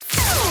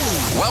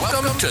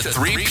Welcome to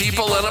Three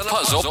People in a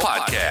Puzzle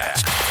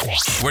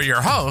podcast, where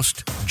your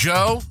host,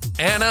 Joe,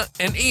 Anna,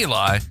 and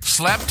Eli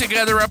slap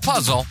together a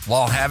puzzle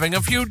while having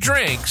a few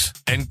drinks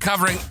and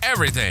covering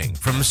everything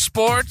from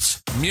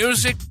sports,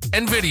 music,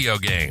 and video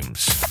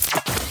games.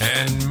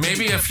 And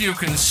maybe a few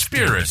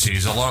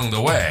conspiracies along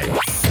the way.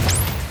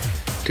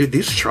 Dude,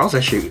 these straws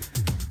actually...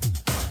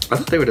 I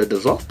thought they would have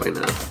dissolved by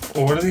now.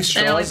 Well, what are these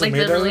straws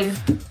made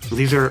of?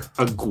 These are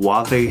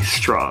agave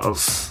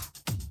straws.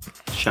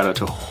 Shout out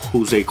to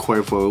Jose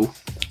Cuervo.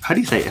 How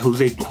do you say it?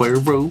 Jose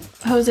Cuervo?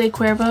 Jose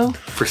Cuervo.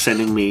 For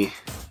sending me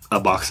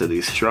a box of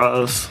these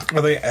straws.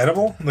 Are they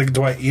edible? Like,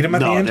 do I eat them at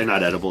the end? No, they're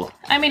not edible.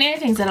 I mean,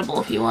 anything's edible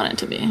if you want it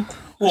to be.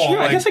 Well, sure,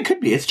 I guess it could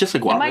be. It's just a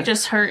guava. It might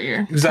just hurt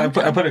your... I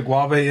put a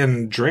guava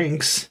in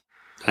drinks.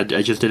 I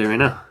just did it right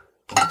now.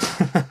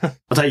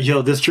 I'll tell you,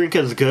 Joe, this drink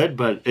is good,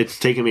 but it's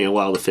taken me a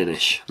while to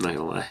finish. I'm not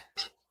gonna lie.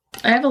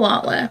 I have a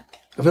lot left.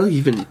 I feel like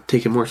you've been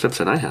taking more sips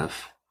than I have.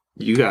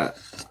 You got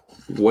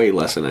way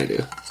less than I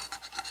do.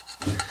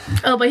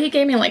 Oh, but he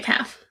gave me like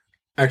half.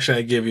 Actually,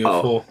 I gave you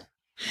a full.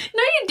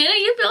 No, you didn't.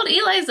 You filled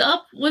Eli's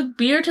up with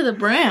beer to the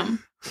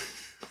brim.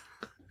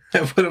 I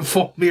put a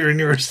full beer in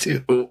yours,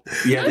 too.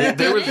 Yeah,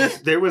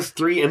 there was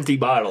 3 empty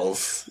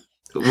bottles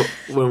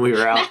when we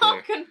were out now there.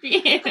 I'm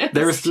confused.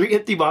 There was 3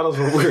 empty bottles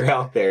when we were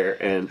out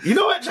there, and you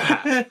know what? You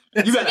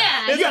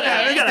gotta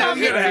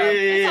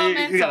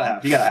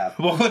have.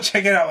 We'll go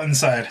check it out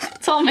inside.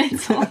 It's all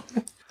mental.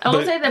 I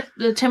will say that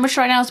the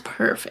temperature right now is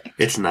perfect.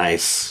 It's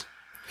nice.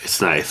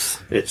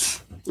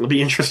 It'll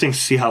be interesting to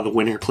see how the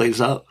winter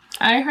plays out.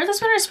 I heard this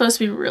winter is supposed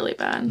to be really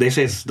bad. They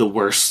say it's the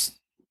worst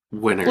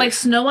winter. Like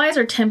snow-wise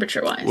or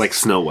temperature-wise? Like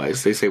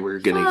snow-wise. They say we're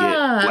gonna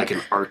get like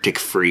an Arctic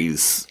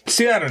freeze.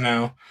 See, I don't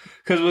know.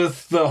 Because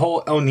with the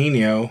whole El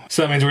Nino,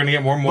 so that means we're going to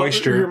get more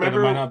moisture, but it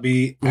might not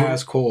be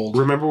as cold.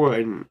 Remember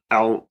when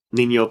El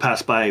Nino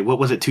passed by, what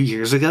was it, 2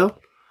 years ago?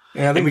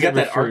 Yeah, I think we got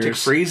that Arctic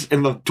freeze,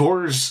 and the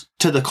doors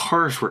to the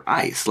cars were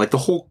ice. Like, the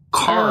whole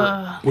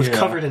car was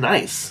covered in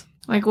ice.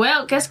 Like,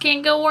 well, guess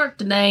can't go work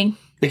today.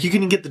 Like, you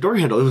couldn't get the door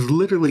handle. It was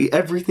literally,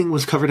 everything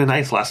was covered in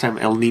ice last time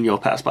El Nino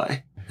passed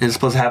by. And it's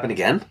supposed to happen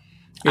again?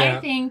 Yeah.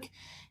 I think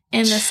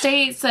in the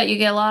states that you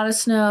get a lot of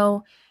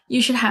snow,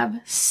 you should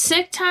have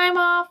sick time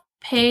off,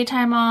 pay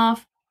time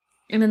off,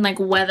 and then, like,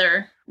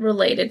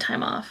 weather-related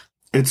time off.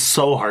 It's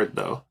so hard,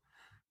 though.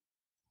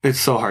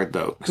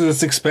 Because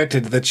it's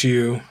expected that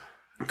you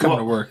come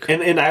to work.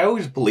 And I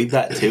always believe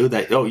that, too,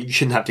 that, you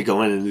shouldn't have to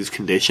go in these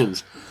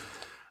conditions.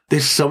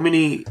 There's so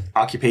many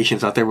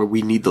occupations out there where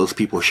we need those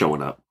people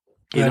showing up.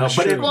 You know?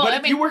 But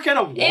if you work at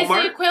a Walmart... It's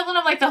the equivalent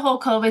of, like, the whole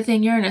COVID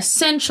thing. You're an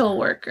essential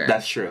worker.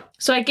 That's true.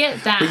 So I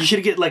get that. But you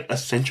should get, like,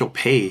 essential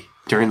pay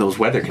during those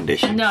weather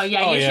conditions. No, you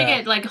should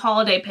get, like,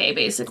 holiday pay,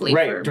 basically.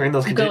 Right, during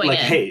those conditions. Like,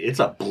 hey, it's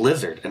a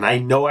blizzard, and I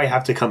know I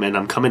have to come in.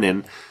 I'm coming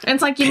in. And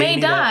it's like, you may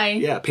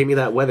die. Pay me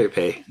that weather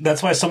pay.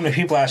 That's why so many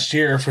people last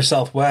year for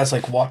Southwest,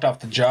 like, walked off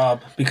the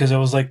job because it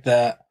was, like,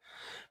 that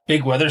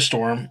big weather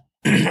storm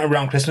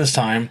around Christmas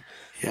time.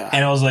 Yeah.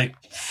 And it was, like,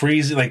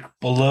 freezing, like,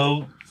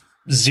 below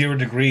 0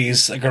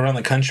 degrees, like, around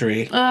the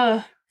country.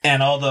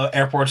 And all the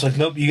airports like,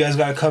 nope, you guys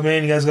got to come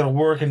in, you guys got to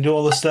work and do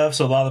all this stuff.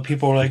 So a lot of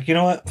people were like, you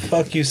know what?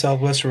 Fuck you,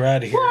 Southwest, we're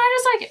out of here. Well, I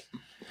just, like,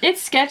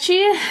 it's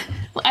sketchy.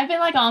 I've been,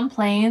 like, on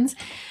planes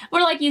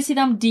where, like, you see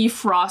them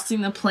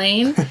defrosting the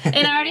plane.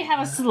 And I already have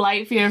a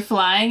slight fear of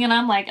flying. And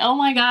I'm like, oh,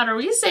 my God, are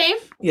we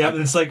safe? Yeah,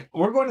 but it's like,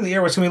 we're going to the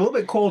air where it's going to be a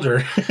little bit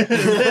colder.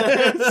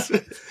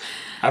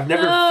 I've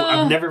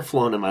never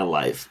flown in my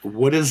life.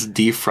 What is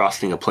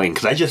defrosting a plane?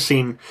 Because I just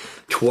seen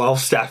 12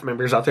 staff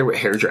members out there with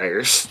hair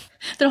dryers.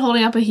 They're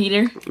holding up a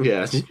heater.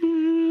 Yeah.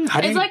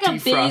 It's like a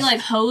big,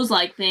 like,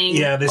 hose-like thing.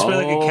 Yeah, they spray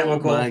like a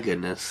chemical. Oh my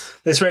goodness.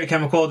 They spray a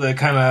chemical to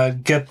kind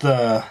of get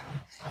to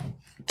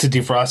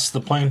defrost the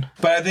plane.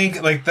 But I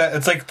think like that,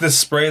 it's like this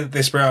spray that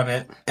they spray on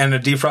it and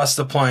it defrosts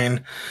the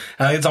plane.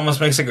 And I think it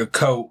almost makes like a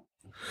coat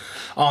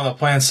on the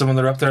plane, so when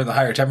they're up there in the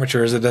higher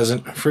temperatures, it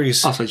doesn't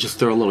freeze. Also, just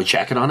throw a little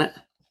jacket on it?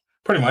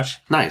 Pretty much.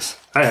 Nice.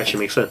 That actually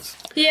makes sense.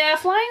 Yeah,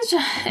 flying's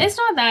it's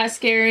not that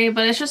scary,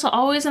 but it's just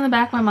always in the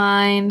back of my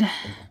mind.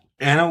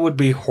 Anna would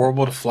be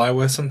horrible to fly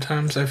with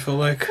sometimes, I feel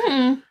like.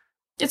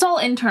 It's all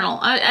internal.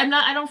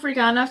 I don't freak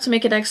out enough to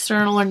make it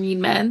external or need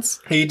meds.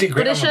 Hey, you did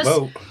great on the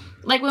boat.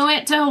 Like, we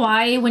went to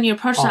Hawaii, when you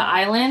approach the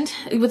island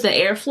with the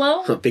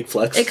airflow. A big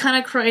flex. It kind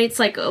of creates,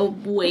 like, a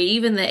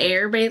wave in the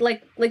air.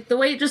 Like the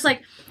way, just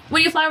like,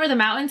 when you fly over the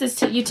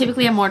mountains, you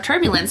typically have more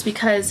turbulence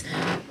because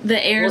the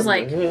air's,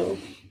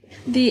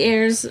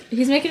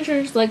 he's making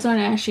sure his legs aren't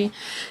ashy.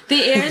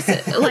 The air's,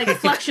 like,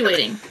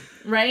 fluctuating,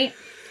 right?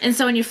 And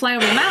so when you fly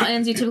over the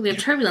mountains, you typically have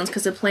turbulence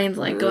because the plane's,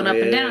 like, going up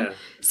and down.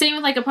 Same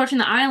with, like, approaching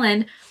the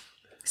island.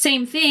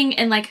 Same thing.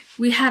 And, like,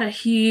 we had a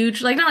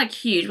huge, like, not, like,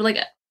 huge, but, like,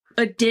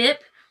 a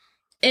dip.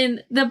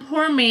 And the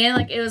poor man,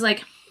 like, it was,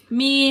 like,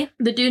 me,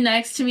 the dude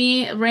next to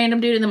me, a random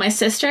dude, and then my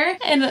sister.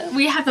 And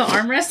we have the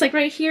armrest, like,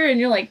 right here. And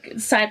you're, like,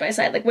 side by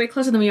side, like, way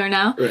closer than we are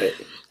now. Right.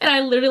 And I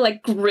literally,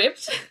 like,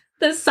 gripped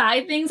the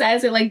side things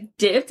as it like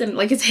dipped and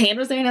like his hand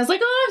was there and I was like,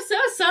 oh, I'm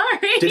so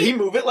sorry. Did he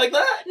move it like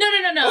that? No.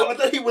 Oh, I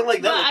thought he went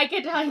like that. But I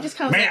could tell he just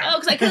kind of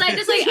was like, oh, because I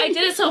just like I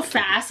did it so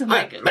fast and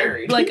like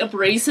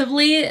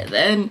abrasively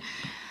and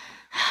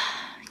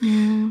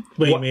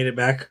But you made it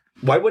back.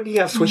 Why wouldn't he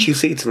have switchy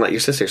seats and let your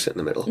sister sit in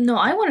the middle? No,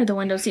 I wanted the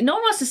window seat. No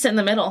one wants to sit in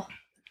the middle.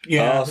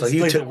 Yeah, so he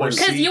took one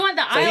because you want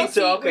the aisle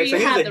seat where you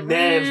have the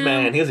man's room.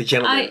 man. He was a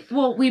gentleman.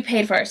 Well, we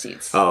paid for our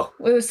seats. Oh,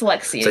 it was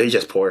select seats. So he's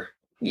just poor.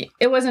 Yeah,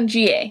 it wasn't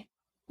GA,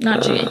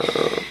 not GA.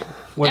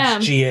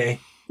 What's GA?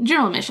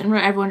 General admission,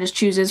 where everyone just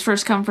chooses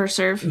first come first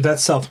serve.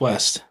 That's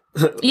Southwest.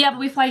 Yeah, but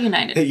we fly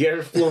United. You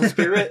ever flown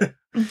Spirit?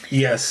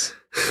 Yes.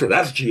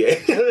 That's GA.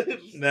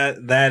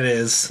 that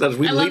is. That's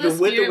we I love the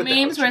Spirit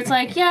memes where it's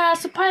like, yeah,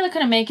 so pilot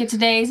couldn't make it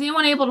today. Is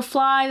anyone able to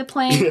fly the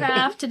plane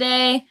craft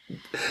today?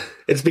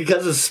 It's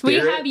because of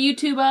Spirit. We have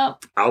YouTube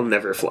up. I'll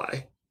never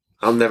fly.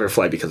 I'll never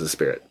fly because of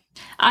Spirit.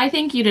 I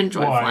think you'd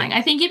enjoy flying.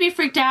 I think you'd be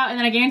freaked out, and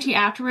then I guarantee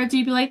afterwards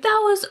you'd be like, that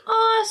was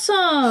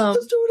awesome.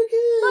 Let's do it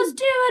again. Let's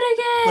do it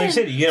again. Like you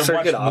said, you get to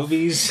watch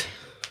movies.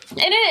 And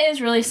it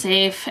is really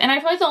safe. And I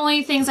feel like the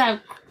only things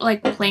that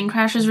like plane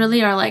crashes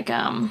really are like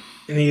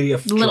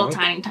little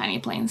tiny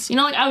planes. You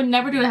know, like I would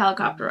never do a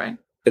helicopter ride.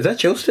 Is that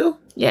Joe still?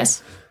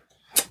 Yes.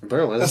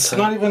 Bro, that's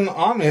not even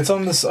on me. It's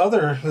on this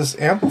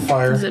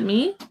amplifier. Is it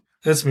me?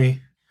 It's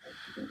me.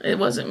 It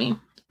wasn't me.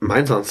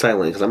 Mine's on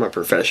silent because I'm a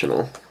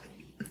professional.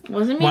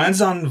 Wasn't me?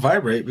 Mine's on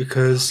vibrate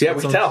because... Yeah,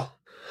 we can tell.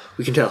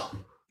 We can tell.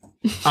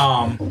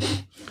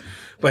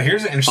 But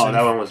here's an interesting... Oh,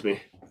 that one was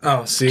me.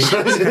 Oh, see?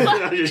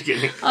 I'm just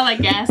kidding. Oh, like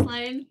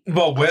gaslighting?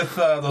 But with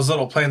those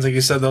little planes, like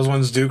you said, those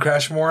ones do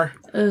crash more.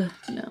 No.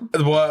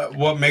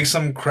 What makes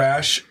them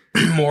crash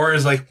more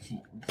is like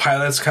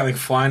pilots kind of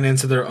like flying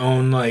into their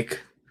own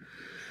like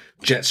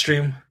jet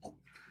stream.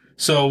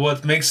 So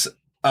what makes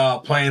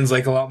planes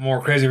like a lot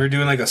more crazy, if you're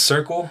doing like a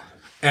circle,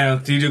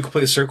 and if you do a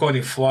complete circle and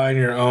you fly in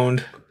your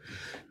own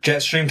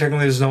jet stream,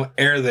 technically there's no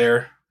air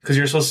there. Because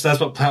you're supposed to, that's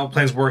what how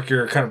planes work,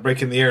 you're kind of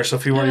breaking the air. So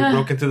if you already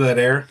broke into that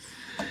air,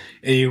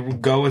 and you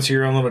go into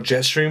your own little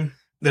jet stream,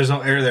 there's no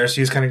air there, so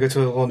you just kind of go to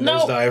a little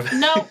nosedive.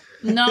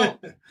 No.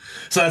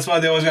 So that's why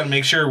they always got to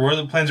make sure where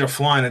the planes are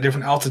flying at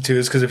different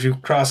altitudes, because if you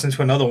cross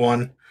into another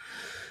one,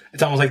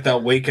 it's almost like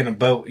that wake in a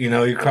boat, you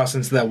know? You cross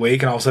into that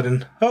wake, and all of a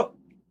sudden,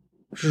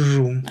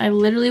 I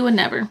literally would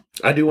never.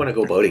 I do want to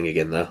go boating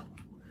again, though.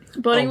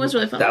 Boating was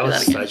really fun. That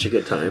was such a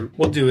good time.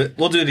 We'll do it.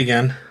 We'll do it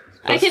again.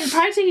 I can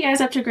probably take you guys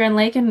up to Grand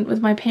Lake and with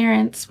my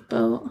parents'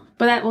 boat,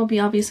 but that won't be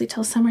obviously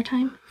till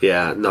summertime.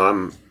 Yeah,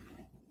 no,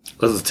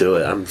 let's do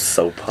it. I'm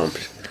so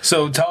pumped.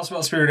 So tell us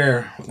about Spirit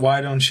Air. Why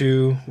don't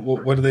you...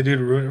 What do they do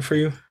to ruin it for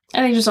you?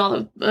 I think just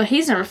all the...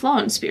 he's never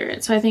flown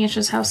Spirit, so I think it's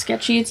just how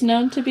sketchy it's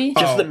known to be.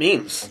 Just the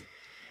memes.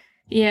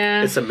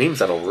 Yeah. It's the memes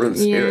that'll ruin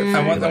Spirit. Yeah.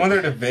 I went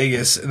there to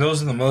Vegas, and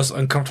those are the most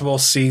uncomfortable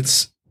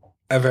seats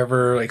I've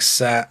ever, like,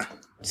 sat.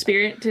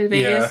 Spirit to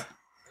Vegas? Yeah.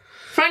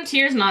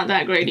 Frontier's not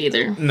that great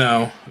either.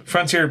 No.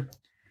 Frontier...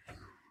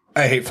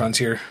 I hate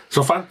Frontier.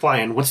 So if I'm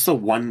flying, what's the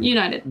one...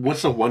 United.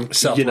 What's the one...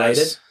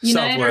 Southwest.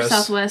 United or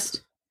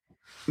Southwest?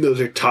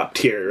 Those are top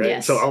tier, right?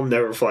 Yes. So I'll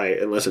never fly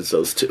unless it's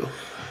those two.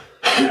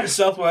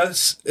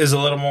 Southwest is a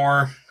little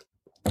more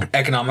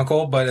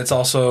economical, but it's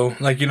also,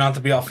 like, you don't have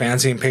to be all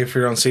fancy and pay for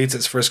your own seats.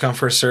 It's first come,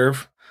 first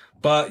serve.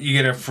 But you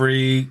get a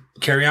free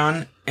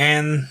carry-on,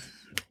 and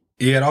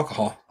you get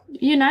alcohol.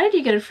 United,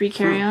 you get a free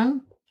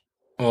carry-on.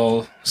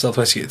 Well,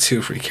 Southwest, you get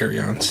 2 free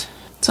carry-ons.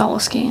 It's all a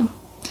scam.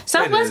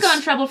 Southwest got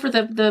in trouble for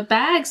the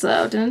bags,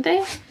 though, didn't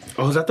they?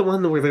 Oh, is that the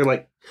one where they're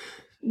like...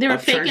 They were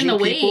faking the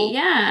weight,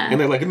 yeah. And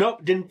they're like,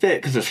 nope, didn't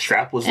fit because the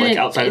strap was like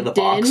outside of the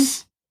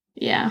box.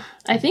 Yeah,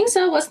 I think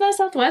so. Wasn't that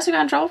Southwest who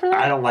got in trouble for that?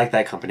 I don't like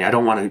that company. I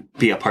don't want to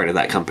be a part of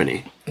that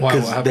company. Why?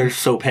 Because they're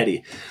so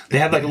petty. They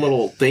have like a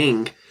little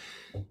thing,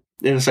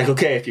 and it's like,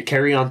 okay, if your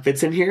carry-on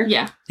fits in here,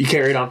 you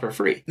carry it on for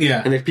free.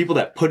 Yeah. And there's people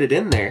that put it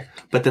in there,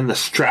 but then the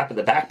strap of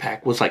the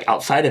backpack was like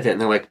outside of it, and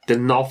they're like,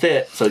 didn't all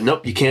fit. So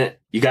nope, you can't.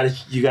 You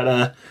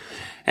gotta.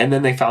 And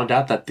then they found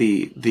out that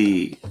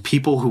the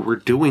people who were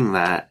doing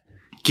that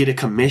get a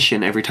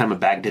commission every time a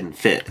bag didn't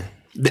fit.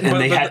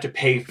 And they had to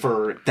pay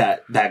for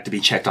that bag to be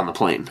checked on the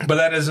plane. But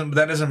that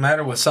doesn't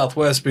matter with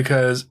Southwest,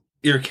 because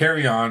your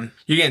carry-on,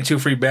 you're getting 2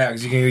 free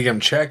bags. You can either get them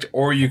checked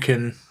or you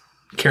can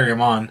carry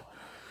them on.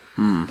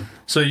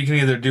 So you can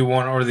either do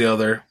one or the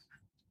other.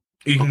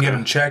 You can get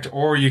them checked,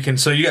 or you can...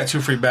 So you got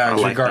 2 free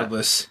bags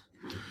regardless.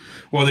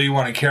 Whether you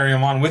want to carry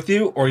them on with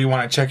you or you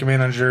want to check them in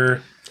on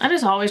your... I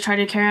just always try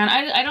to carry on.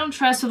 I don't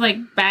trust with like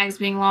bags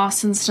being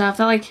lost and stuff.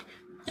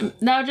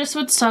 That just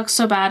would suck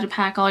so bad to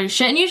pack all your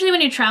shit. And usually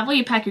when you travel,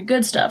 you pack your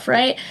good stuff,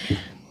 right?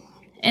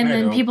 And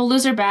then people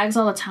lose their bags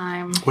all the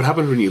time. What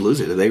happens when you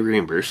lose it? Do they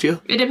reimburse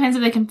you? It depends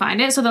if they can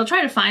find it. So they'll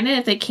try to find it.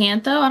 If they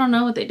can't, though, I don't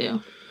know what they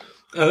do.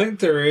 I think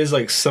there is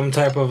like some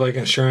type of like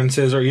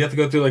insurances, or you have to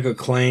go through like a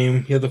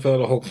claim. You have to fill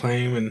out a whole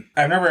claim. And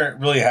I've never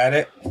really had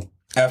it.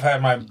 I've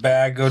had my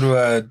bag go to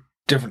a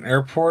different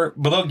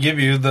airport, but they'll give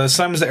you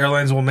sometimes the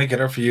airlines will make it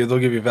up for you. They'll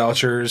give you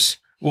vouchers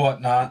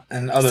whatnot,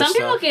 and other Some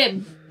stuff. people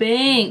get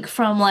bank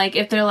from, like,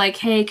 if they're like,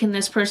 hey, can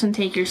this person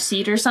take your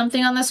seat or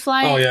something on this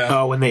flight? Oh, yeah.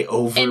 Oh, when they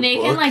overbook. And they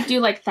can, like, do,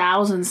 like,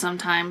 thousands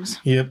sometimes.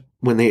 Yep.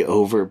 When they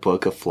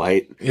overbook a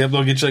flight. Yep,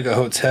 they'll get you, like, a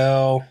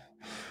hotel,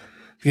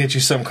 get you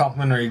some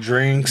complimentary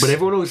drinks. But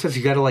everyone always says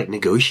you gotta, like,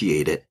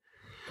 negotiate it.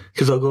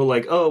 Because they'll go,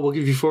 like, oh, we'll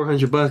give you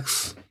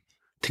 $400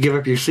 to give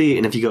up your seat.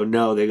 And if you go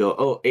no, they go,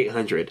 oh,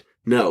 $800.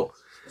 No.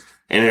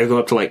 And they'll go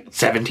up to, like,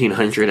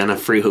 $1,700 and a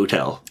free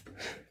hotel.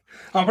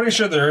 I'm pretty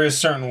sure there is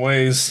certain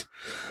ways,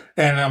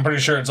 and I'm pretty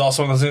sure it's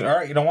also one of those things, all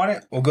right, you don't want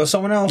it? We'll go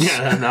someone else.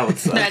 Yeah, that would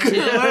suck. That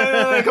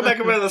too. Come back,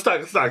 let's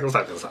talk.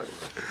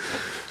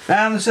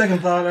 And the second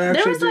thought, I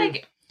actually There was,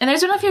 like... And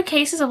there's been a few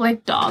cases of,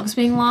 like, dogs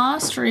being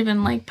lost or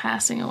even, like,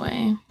 passing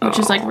away, which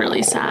is, like,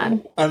 really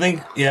sad. I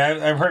think,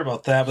 yeah, I've heard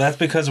about that, but that's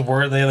because of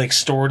where they, like,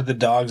 stored the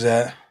dogs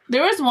at.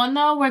 There was one,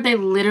 though, where they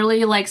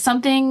literally, like,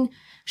 something...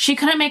 She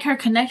couldn't make her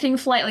connecting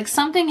flight. Like,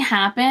 something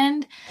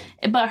happened,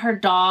 but her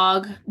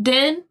dog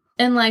did.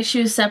 And, like, she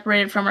was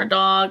separated from her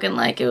dog, and,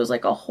 like, it was,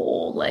 like, a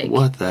whole, like...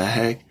 What the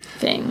heck?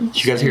 Thing.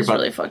 Did you guys hear about?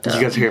 Really fucked up. Did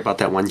you guys hear about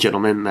that one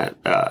gentleman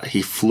that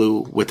he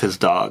flew with his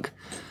dog,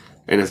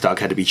 and his dog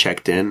had to be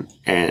checked in,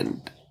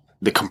 and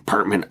the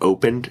compartment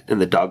opened,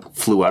 and the dog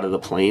flew out of the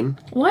plane?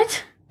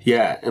 What?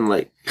 Yeah, and,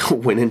 like,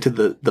 went into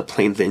the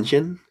plane's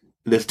engine.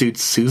 This dude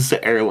sues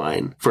the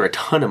airline for a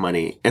ton of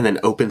money, and then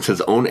opens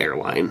his own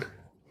airline.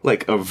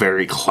 Like, a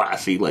very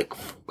classy, like,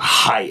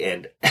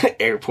 high-end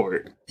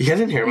airport. You guys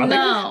didn't hear about that?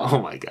 No.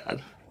 Oh, my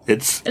God.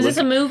 Is this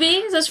a movie?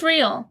 Is this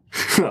real?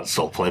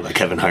 Soul Plane by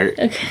Kevin Hart.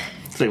 Okay.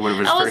 It's like one of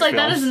his I was first like,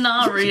 that films. is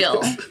not real.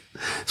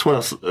 It's one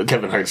of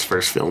Kevin Hart's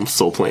first films,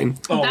 Soul Plane.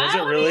 Oh, That was it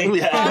one? really?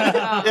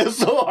 Yeah. It's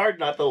so hard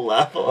not to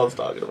laugh while I was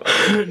talking about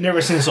it.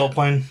 Never seen Soul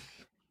Plane.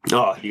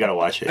 Oh, you gotta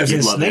watch it. I've seen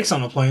You'd love snakes it.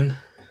 on a plane.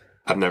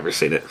 I've never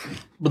seen it.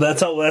 But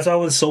that's how it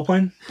was Soul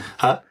Plane?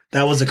 Huh?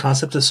 That was the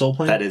concept of Soul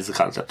Plane? That is the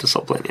concept of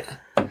Soul Plane,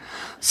 yeah.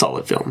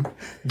 Solid film.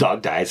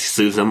 Dog dies, he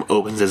sues him,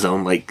 opens his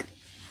own, like,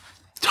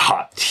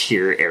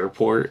 top-tier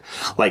airport.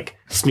 Like,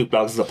 Snoop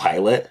Dogg's the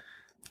pilot,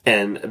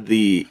 and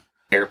the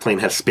airplane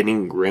has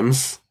spinning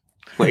rims.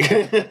 Like,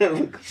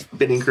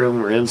 spinning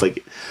chrome rims.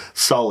 Like,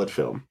 solid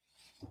film.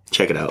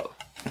 Check it out.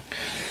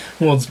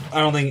 Well, I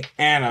don't think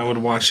Anna would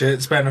watch it.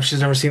 It's bad enough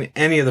she's never seen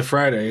any of the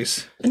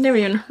Fridays. I never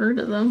even heard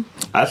of them.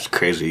 That's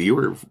crazy. You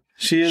were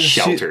She is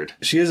sheltered.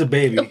 She is a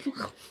baby.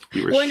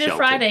 You were When did sheltered.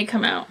 Friday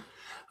come out?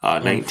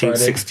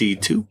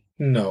 1962.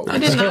 No. I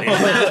did not know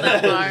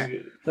that far.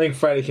 I think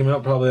Friday came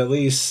out probably at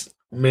least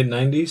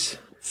mid-90s.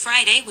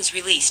 Friday was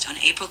released on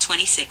April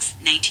 26,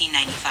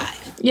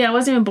 1995. Yeah, I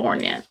wasn't even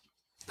born yet.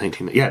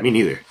 19. Yeah, me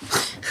neither.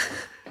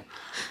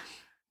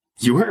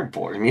 You weren't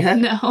born yet?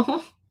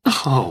 No.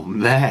 Oh,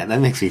 man. That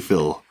makes me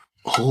feel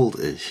old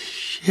as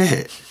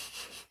shit.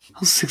 I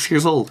was 6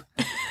 years old.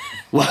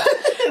 What?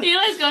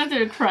 Eli's going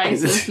through a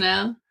crisis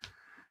now.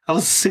 I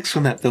was 6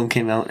 when that film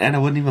came out, and I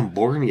wasn't even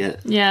born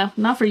yet. Yeah,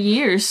 not for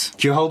years.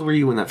 Joe, how old were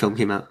you when that film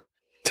came out?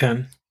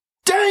 10.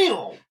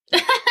 Damn!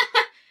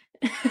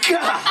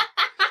 God!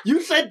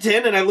 You said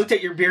 10, and I looked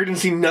at your beard and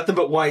seen nothing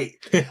but white.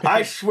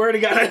 I swear to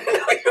God, I didn't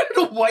know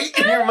you had white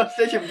in your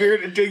mustache and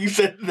beard until you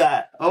said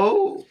that.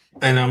 Oh.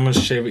 And I'm going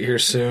to shave it here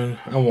soon.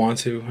 I want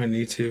to. I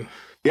need to.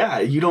 Yeah,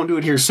 you don't do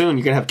it here soon,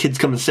 you're going to have kids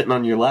coming sitting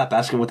on your lap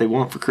asking what they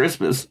want for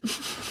Christmas.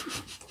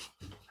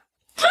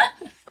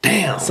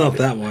 Damn. It's not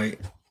that white.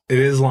 It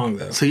is long,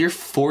 though. So you're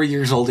 4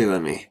 years older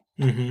than me.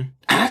 Mm-hmm.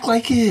 Act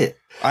like it.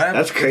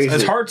 That's crazy.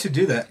 It's hard to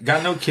do that.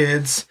 Got no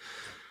kids.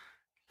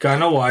 Got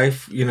no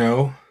wife, you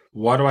know.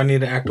 Why do I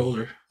need to act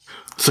older?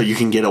 So you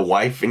can get a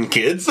wife and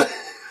kids?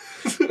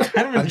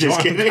 I'm just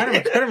kidding.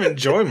 kind of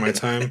enjoy my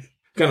time.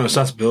 Got no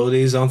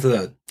responsibilities. I don't have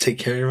to take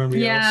care of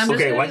everybody Yeah, else. I'm just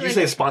Okay, gonna why'd be you like-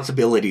 say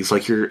responsibilities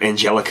like you're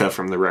Angelica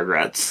from the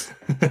Rugrats?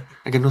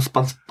 I got no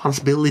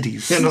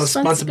responsibilities. Yeah, no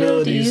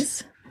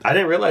responsibilities. I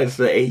didn't realize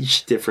the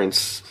age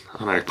difference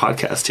on our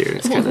podcast here.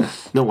 It's kind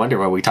of no wonder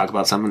why we talk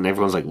about something and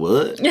everyone's like,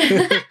 what?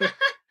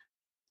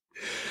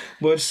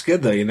 Well, it's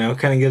good, though, you know.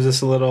 Kind of gives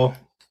us a little,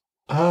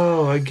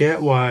 oh, I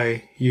get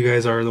why you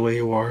guys are the way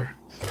you are.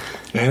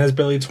 Anna's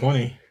barely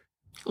 20.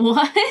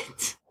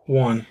 What?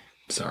 1.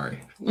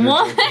 Sorry.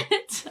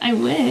 What? I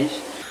wish.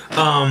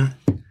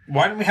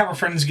 Why didn't we have a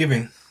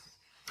Friendsgiving?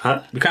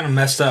 Huh? We kind of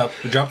messed up.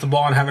 We dropped the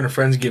ball on having a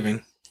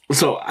Friendsgiving.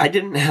 So I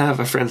didn't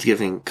have a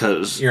Friendsgiving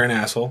because You're an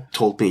asshole.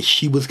 told me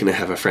she was going to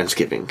have a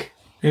Friendsgiving.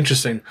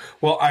 Interesting.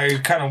 Well, I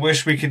kind of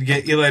wish we could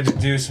get Eli to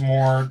do some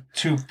more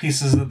 2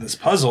 pieces of this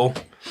puzzle.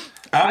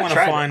 I want to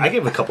find. I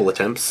gave it a couple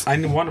attempts. I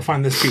want to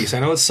find this piece. I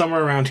know it's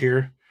somewhere around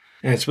here,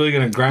 and it's really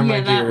going to grind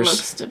Yeah, my that gears.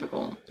 looks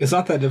difficult. It's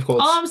not that difficult.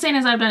 All I'm saying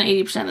is I've done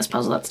 80% of this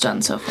puzzle that's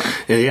done so far.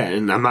 Yeah,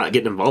 and I'm not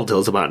getting involved till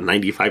it's about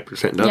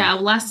 95% done. Yeah,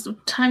 last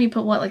time you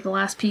put what, like the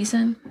last piece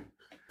in?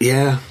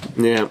 Yeah.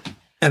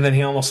 And then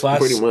he almost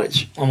lost. Pretty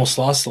much. Almost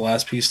lost the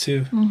last piece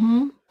too.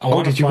 Mm-hmm.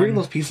 Oh, did you bring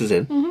those pieces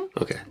in?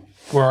 Mm-hmm. Okay.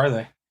 Where are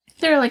they?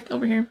 They're like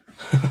over here.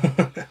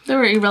 They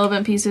were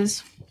irrelevant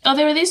pieces. Oh,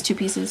 they were these 2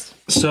 pieces.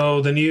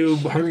 So the new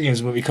Hunger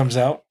Games movie comes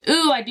out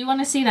Ooh, I do want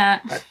to see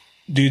that.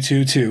 due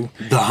to 2.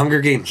 The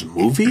Hunger Games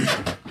movie?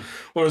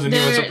 Or is it new?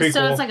 It's a prequel.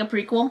 So it's like a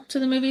prequel to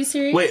the movie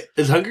series? Wait,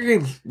 is Hunger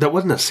Games... That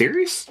wasn't a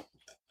series?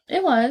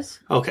 It was.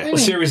 Okay. A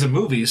series of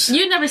movies.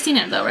 You'd never seen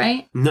it, though,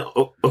 right?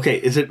 No. Okay,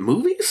 is it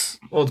movies?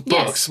 Well, it's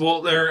Yes. books.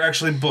 Well, they're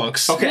actually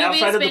books. Okay,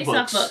 Movies outside of the based off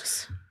books.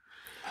 books.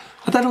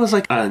 I thought it was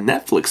like a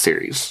Netflix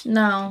series.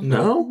 No.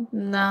 No?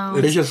 No.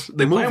 It's just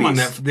They play them on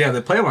movies. Netflix. Yeah,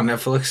 they play them on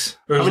Netflix. How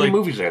There's many like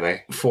movies are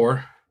they?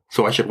 4.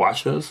 So I should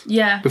watch those?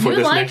 Yeah. Before you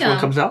this like next one them.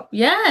 comes out?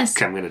 Yes.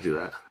 Okay, I'm going to do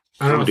that.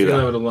 I don't know I'm if gonna do Eli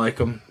that. would like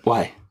them.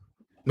 Why?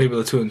 Maybe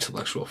they're too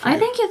intellectual for I you.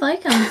 think you'd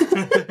like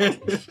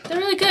them. They're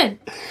really good.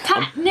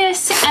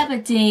 Katniss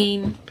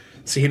Everdeen.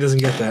 See, he doesn't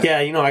get that. Yeah,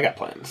 you know, I got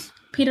plans.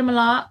 Peter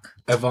Malak.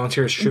 I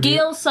volunteer as tribute.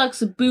 Gale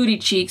sucks booty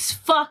cheeks.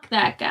 Fuck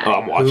that guy. Oh,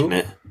 I'm watching Who?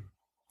 it.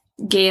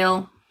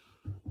 Gale.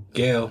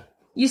 Gale.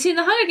 You seen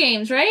the Hunger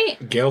Games, right?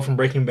 Gale from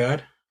Breaking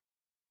Bad?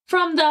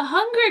 From the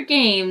Hunger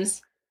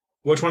Games.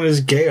 Which one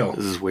is Gale?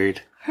 This is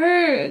weird.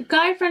 Her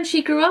guy friend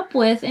she grew up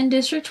with in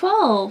District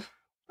 12.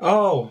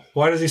 Oh,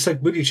 why does he suck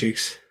booty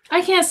cheeks?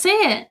 I can't say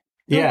it.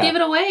 Don't Yeah. give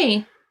it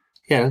away.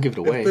 Yeah, don't give it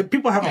away. The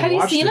people haven't Have you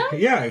watched seen it. him?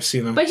 Yeah, I've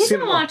seen them. But he's Seen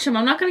gonna them all. watch him.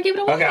 I'm not gonna give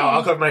it away. Okay,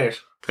 I'll cover my ears.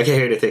 I can't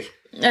hear anything.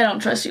 I don't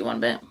trust you one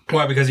bit.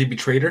 Why? Because he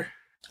betrayed her?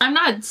 I'm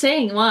not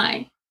saying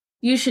why.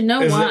 You should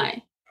know Is it-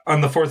 why.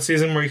 On the 4th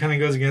season where he kind of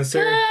goes against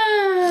her?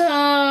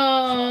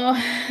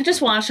 Oh,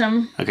 just watch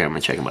him. Okay, I'm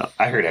going to check them out.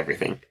 I heard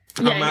everything.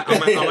 I'm Yeah,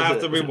 gonna have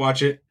to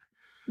rewatch it.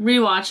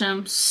 rewatch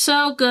him.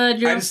 So good.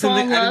 You're I gonna just didn't fall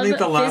in think- I didn't think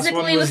the love last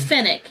physically one was- with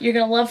Finnick. You're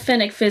gonna love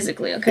Finnick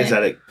physically. Okay. Is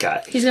that a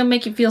guy? He's gonna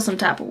make you feel some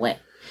type of way.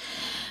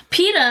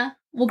 PETA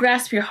will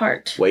grasp your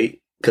heart.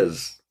 Wait,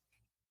 because...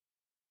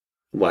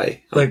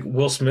 Why? Like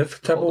Will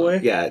Smith type of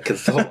way? Yeah,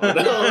 because... Hold on.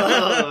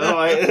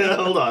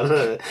 Hold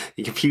on.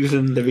 You're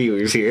confusing the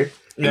viewers here.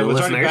 Yeah, And but the it's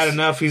already listeners. bad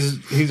enough.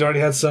 He's already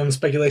had some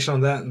speculation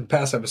on that in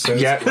past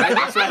episodes. Yeah, right,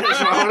 that's why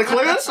I want to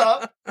clear this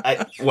up.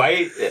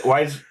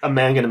 Why is a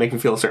man going to make him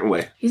feel a certain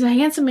way? He's a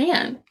handsome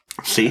man.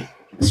 See?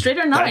 Straight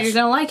or not, That's- you're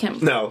gonna like him.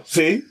 No.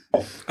 See?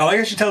 I like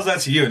how she tells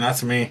that to you, not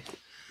to me.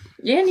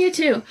 Yeah, and you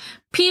too.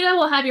 PETA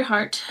will have your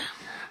heart.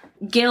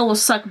 Gale will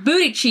suck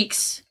booty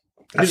cheeks.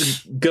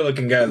 He's a good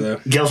looking guy, though.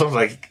 Gail sounds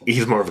like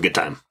he's more of a good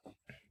time.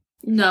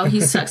 No, he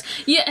sucks.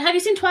 Yeah, have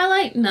you seen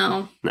Twilight?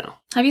 No. No.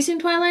 Have you seen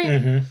Twilight?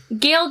 Mm-hmm.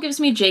 Gale gives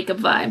me Jacob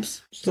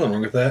vibes. There's nothing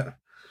wrong with that.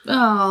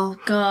 Oh,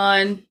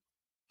 God.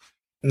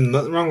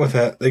 Nothing wrong with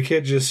that. The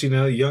kid just,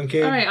 young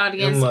kid. All right,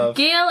 audience. in love.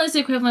 Gale is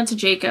equivalent to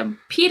Jacob.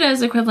 PETA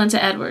is equivalent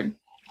to Edward.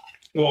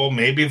 Well,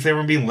 maybe if they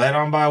were being led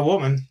on by a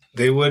woman,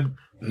 they would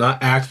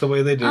not act the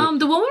way they do.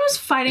 The woman was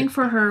fighting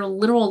for her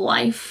literal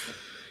life.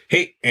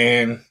 Hey,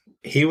 and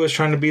he was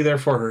trying to be there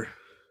for her.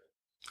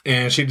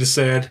 And she just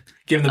said,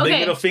 give him the big Okay.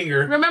 middle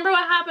finger. Remember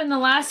what happened in the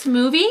last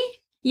movie?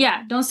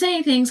 Yeah, don't say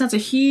anything. So that's a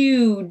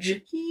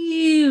huge,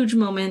 huge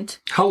moment.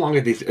 How long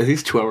are these? Are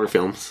these 2-hour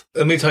films?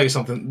 Let me tell you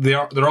something.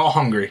 They're all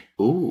hungry.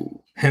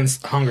 Ooh.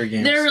 Hence, Hunger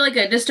Games. They're really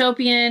good.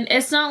 Dystopian.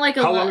 It's not like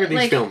a How long are these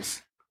like,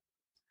 films?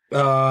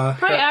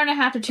 Probably hour and a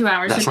half to 2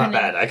 hours. That's not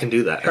depending. bad. I can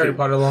do that. Harry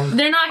Potter long?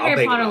 They're not I'll Harry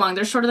bang Potter them long. out.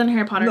 They're shorter than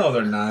Harry Potter. No,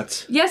 they're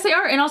not. Yes, they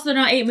are. And also, they're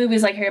not 8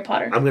 movies like Harry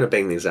Potter. I'm going to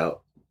bang these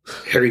out.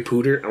 Harry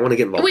Potter, I want to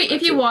get involved. Wait, in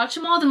if that you too. watch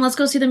them all, then let's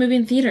go see the movie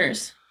in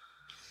theaters.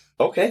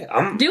 Okay,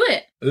 Do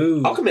it.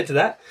 Ooh. I'll commit to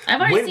that. I've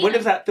already When seen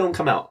does it. that film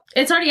come out?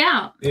 It's already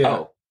out. Yeah.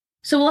 Oh.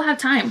 So we'll have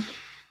time.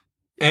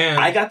 And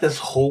I got this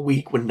whole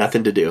week with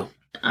nothing to do.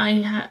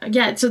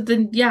 So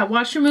then,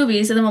 watch your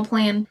movies and then we'll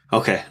plan.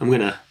 Okay,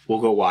 we'll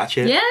go watch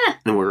it. Yeah,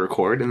 And we'll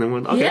record and then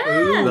we'll, okay.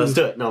 Yeah. Let's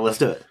do it. No, let's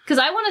do it. because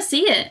I want to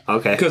see it.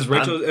 Okay. because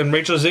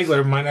Rachel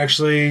Ziegler might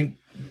actually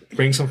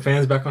bring some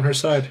fans back on her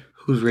side.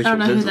 Who's Rachel? I don't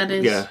know who Ziegler? that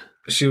is. Yeah.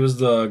 She was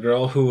the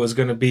girl who was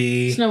going to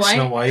be Snow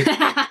White?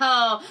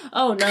 oh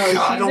no, God, I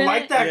she's don't in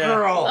like it? that Yeah.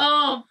 girl.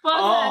 Oh, fuck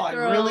Oh, that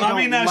girl. I really I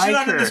mean, no, don't she's like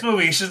not in her. this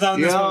movie. She's not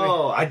in this movie.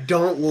 Yo, I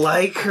don't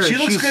like her. She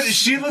looks She's- good.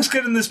 She looks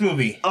good in this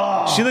movie.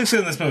 Oh. She looks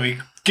good in this movie.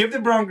 Give the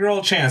brown girl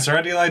a chance,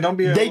 alright, Eli? Don't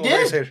be a They little did.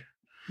 race hater.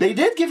 They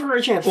did give her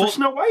a chance Well, for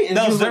Snow White. And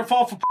That she was was their like,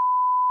 fault for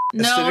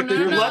No, aesthetically.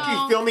 no, You're no.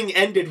 lucky filming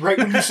ended right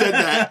when you said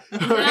that.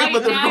 Now,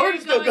 But the now you're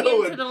record's still going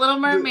going. into the Little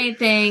Mermaid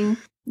thing.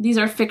 These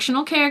are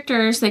fictional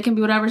characters. They can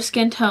be whatever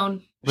skin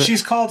tone.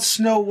 She's called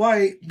Snow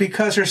White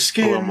because her A little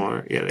skin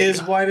more. Yeah, there you is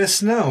go. white as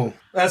snow.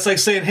 That's like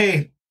saying,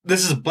 hey,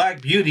 this is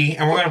Black Beauty,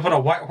 and we're going to put a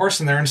white horse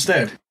in there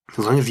instead. As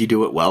long as you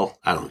do it well,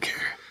 I don't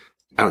care.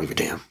 I don't give a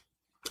damn.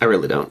 I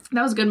really don't.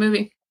 That was a good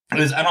movie. I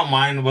don't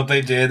mind what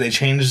they did. They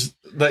changed,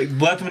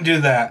 let them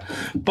do that.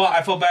 But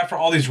I feel bad for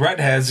all these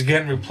redheads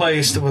getting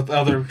replaced with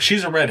other.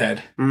 She's a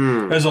redhead.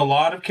 There's a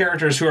lot of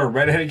characters who are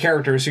redheaded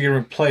characters who get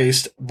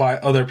replaced by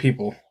other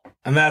people.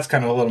 And that's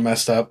kind of a little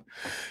messed up.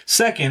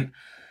 Second,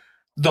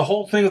 the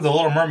whole thing with The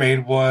Little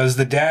Mermaid was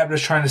the dad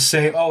was trying to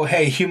say, oh,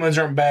 hey, humans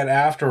aren't bad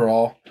after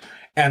all.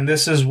 And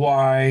this is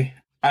why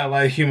I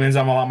like humans.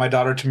 I'm allowing my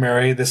daughter to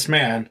marry this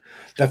man.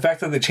 The fact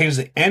that they changed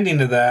the ending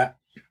to that,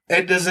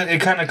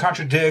 it kind of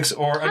contradicts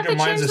or How'd they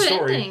undermines the change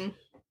story. ending?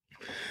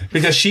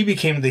 Because she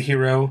became the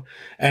hero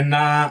and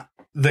not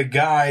the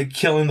guy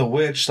killing the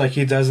witch like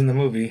he does in the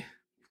movie.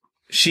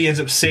 She ends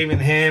up saving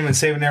him and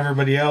saving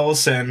everybody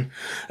else. And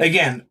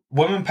again,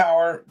 women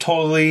power,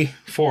 totally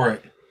for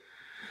it.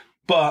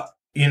 But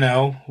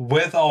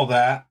with all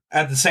that,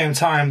 at the same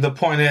time, the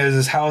point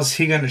is how is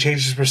he going to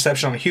change his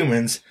perception on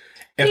humans?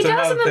 If He they're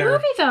does not in the there?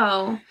 movie,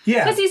 though.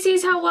 Yeah. Because he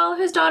sees how well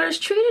his daughter's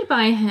treated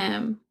by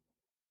him.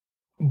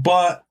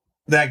 But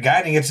that guy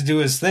didn't get to do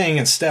his thing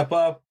and step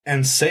up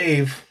and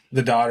save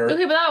the daughter.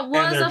 Okay, but that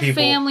was their a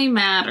people. family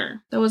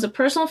matter. That was a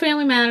personal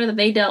family matter that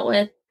they dealt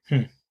with.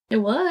 It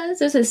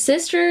was. It was his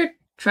sister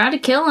tried to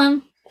kill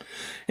him.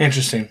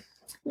 Interesting.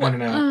 I don't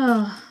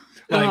know.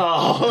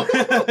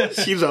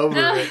 She's over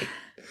it.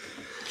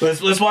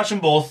 Let's watch them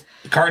both,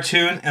 the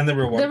cartoon and the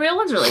real one. The real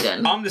one's really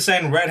good. I'm just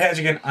saying redheads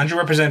are getting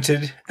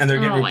underrepresented and they're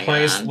getting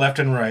replaced left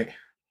and right.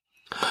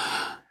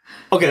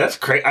 Okay, that's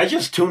crazy. I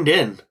just tuned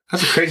in.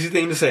 That's a crazy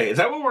thing to say. Is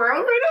that what we're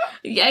on right now?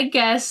 Yeah, I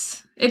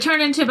guess. It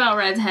turned into about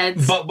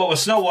redheads. But with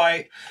Snow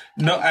White,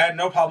 I had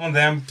no problem with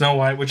them, Snow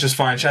White, which is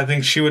fine. I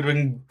think she would have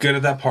been good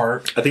at that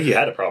part. I think you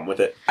had a problem with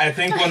it. I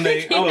think when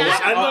they... I'm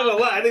not gonna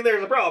lie. I think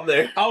there's a problem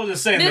there. I was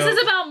just saying, this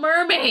is about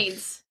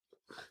mermaids.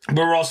 But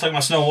we're also talking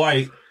about Snow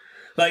White.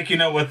 Like,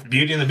 with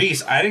Beauty and the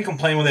Beast, I didn't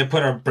complain when they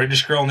put a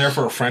British girl in there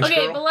for a French girl.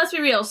 Okay, but let's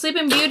be real.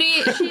 Sleeping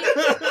Beauty,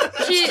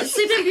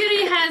 Sleeping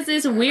Beauty has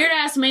this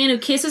weird-ass man who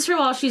kisses her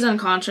while she's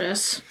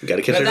unconscious. You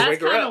gotta kiss her to wake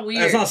her That's kind up. of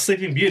weird. That's not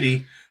Sleeping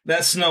Beauty.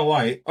 That's Snow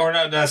White. Or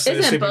no, that's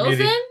Isn't Sleeping it both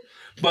Beauty. then?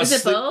 But Is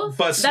it both?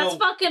 But That's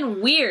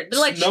fucking weird. They're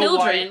like Snow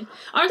children. White-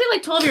 Aren't they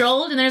like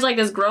 12-year-old and there's like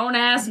this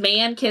grown-ass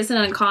man kissing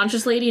an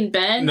unconscious lady in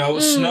bed? No,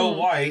 Snow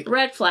White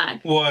Red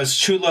flag. was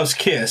True Love's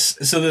kiss.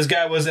 So this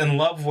guy was in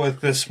love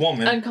with this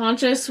woman.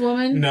 Unconscious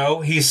woman?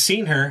 No, he's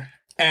seen her.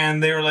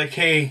 And they were like,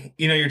 hey,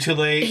 you're too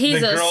late.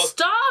 He's the a girl,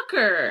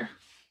 stalker.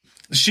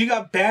 She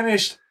got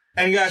banished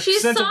and got She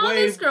sent saw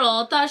away. this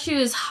girl, thought she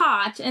was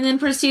hot, and then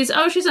perceives,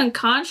 oh, she's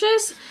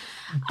unconscious?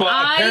 But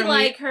I apparently-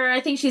 like her.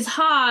 I think she's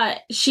hot.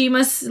 She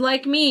must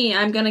like me.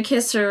 I'm gonna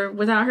kiss her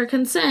without her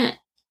consent.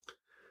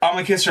 I'm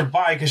gonna kiss her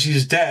bye because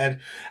she's dead.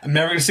 I'm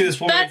never gonna see this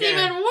woman That's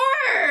again. even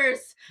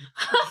worse.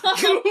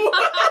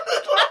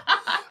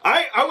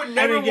 I would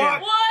never And again-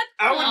 walk. What?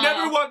 I would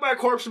never walk by a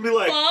corpse and be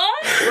like,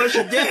 What? well,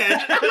 she's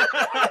dead.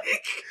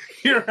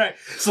 You're right.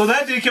 So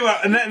that did come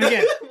out, and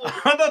again,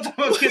 I'm not talking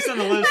about kiss on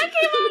the lips. That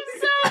came out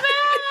so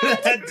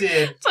bad. That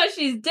did. But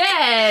she's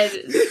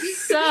dead.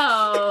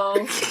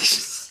 So.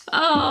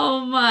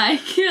 Oh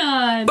my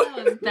god,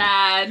 that was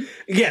bad.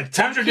 Yeah,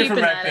 times are different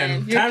keeping back that then.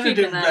 in. You're Times are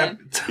keeping different.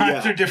 that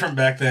Times are different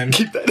back then.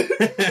 Keep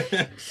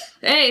that.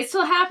 Hey, it's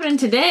still happening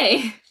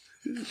today.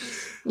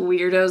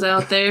 Weirdos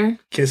out there.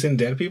 Kissing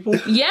dead people.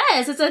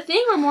 Yes, it's a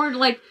thing where more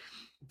like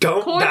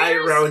Don't die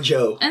Corners? around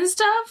Joe. and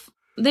stuff.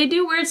 They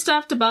do weird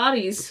stuff to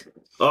bodies.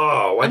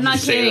 Oh, why I'm did not you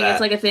say kidding. that?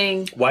 It's like a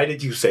thing. Why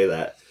did you say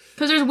that?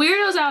 Because there's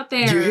weirdos out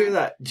there. Did you hear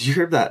that? Did you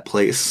hear that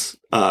place?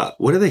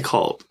 What are they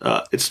called?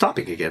 It's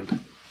stopping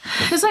again.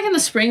 It's like in the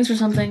Springs or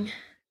something.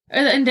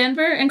 In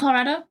Denver, in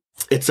Colorado.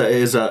 It's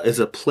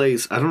a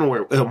place. I don't know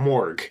where. A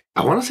morgue.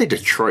 I want to say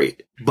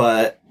Detroit,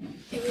 but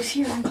It was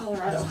here in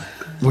Colorado.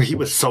 where he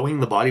was sewing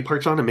the body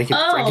parts on and making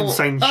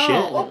Frankenstein shit.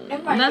 Oh,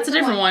 Never mind, that's a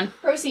different one.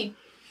 Proceed.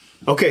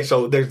 Okay,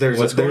 so there's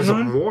What's a going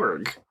on?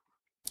 morgue,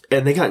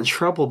 and they got in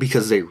trouble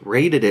because they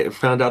raided it and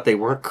found out they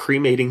weren't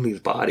cremating these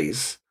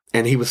bodies.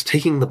 And he was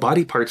taking the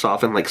body parts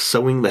off and like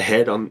sewing the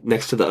head on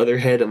next to the other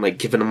head and like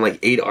giving them like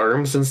 8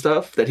 arms and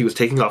stuff that he was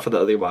taking off of the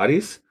other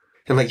bodies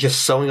and like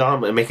just sewing on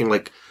them and making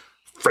like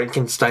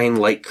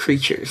Frankenstein-like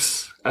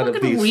creatures out of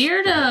Fucking these.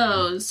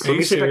 weirdos. Let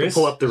me see if I can serious?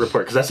 pull up the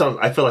report because that sounds.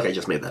 I feel like I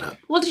just made that up.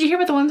 Well, did you hear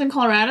about the ones in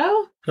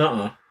Colorado?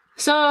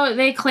 So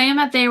they claim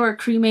that they were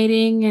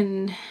cremating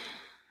and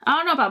I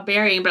don't know about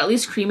burying, but at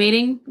least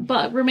cremating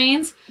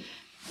remains.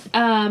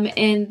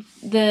 And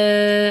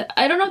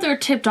I don't know if they were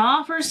tipped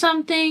off or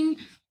something.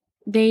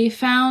 They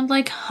found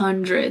like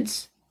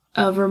hundreds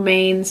of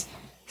remains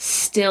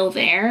still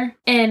there.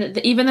 And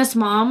even this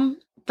mom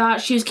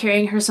thought she was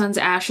carrying her son's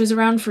ashes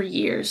around for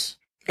years.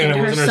 And And it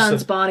her wasn't her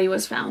son's son- body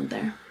was found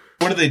there.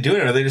 What are they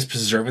doing? Are they just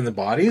preserving the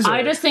bodies? or-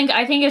 I think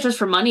it's just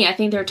for money. I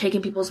think they were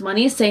taking people's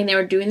money, saying they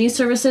were doing these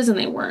services, and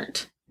they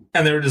weren't.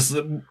 And they were just.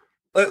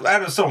 I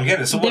just don't get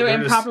it. So They what, were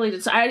they're just-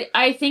 improperly.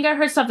 I think I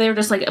heard stuff. They were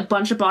just like a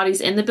bunch of bodies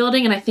in the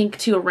building, and I think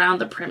too around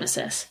the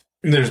premises.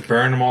 They're just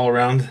burning them all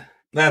around.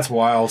 That's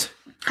wild.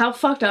 How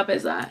fucked up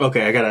is that?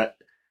 Okay, I gotta.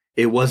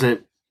 It was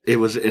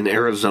in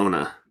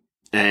Arizona,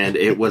 and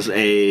it was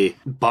a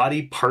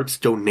body parts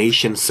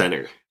donation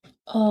center.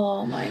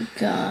 Oh my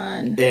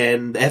god!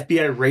 And the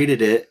FBI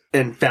raided it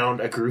and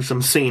found a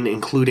gruesome scene,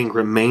 including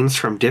remains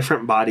from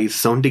different bodies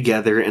sewn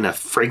together in a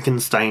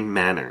Frankenstein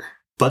manner.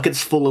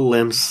 Buckets full of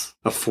limbs,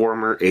 a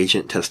former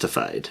agent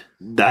testified.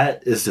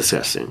 That is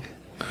disgusting.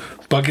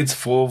 Buckets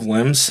full of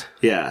limbs.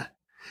 Yeah.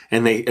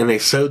 And they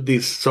sewed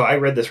these. So I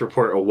read this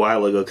report a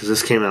while ago because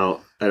this came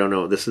out. I don't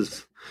know. This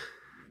is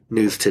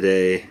news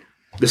today.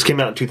 This came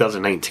out in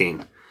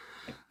 2019.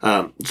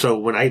 So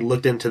when I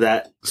looked into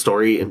that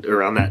story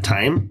around that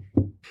time,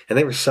 and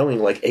they were sewing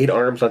like 8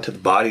 arms onto the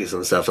bodies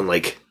and stuff, and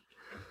like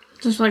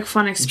Just like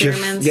fun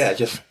experiments.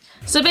 just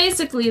So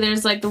basically,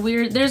 there's like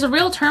there's a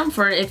real term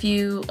for it. If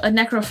you a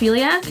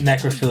necrophiliac.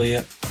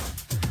 Necrophilia.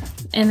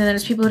 And then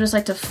there's people who just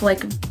like to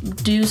like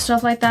do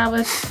stuff like that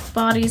with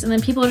bodies, and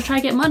then people who try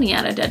to get money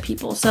out of dead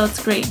people. So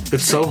it's great.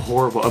 It's so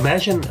horrible.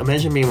 Imagine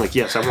being like,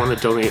 yes, I want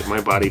to donate my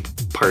body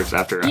parts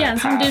after I and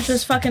some pass. dude's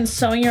just fucking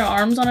sewing your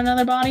arms on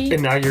another body.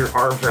 And now your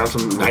arm's around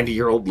some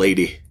 90-year-old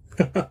lady.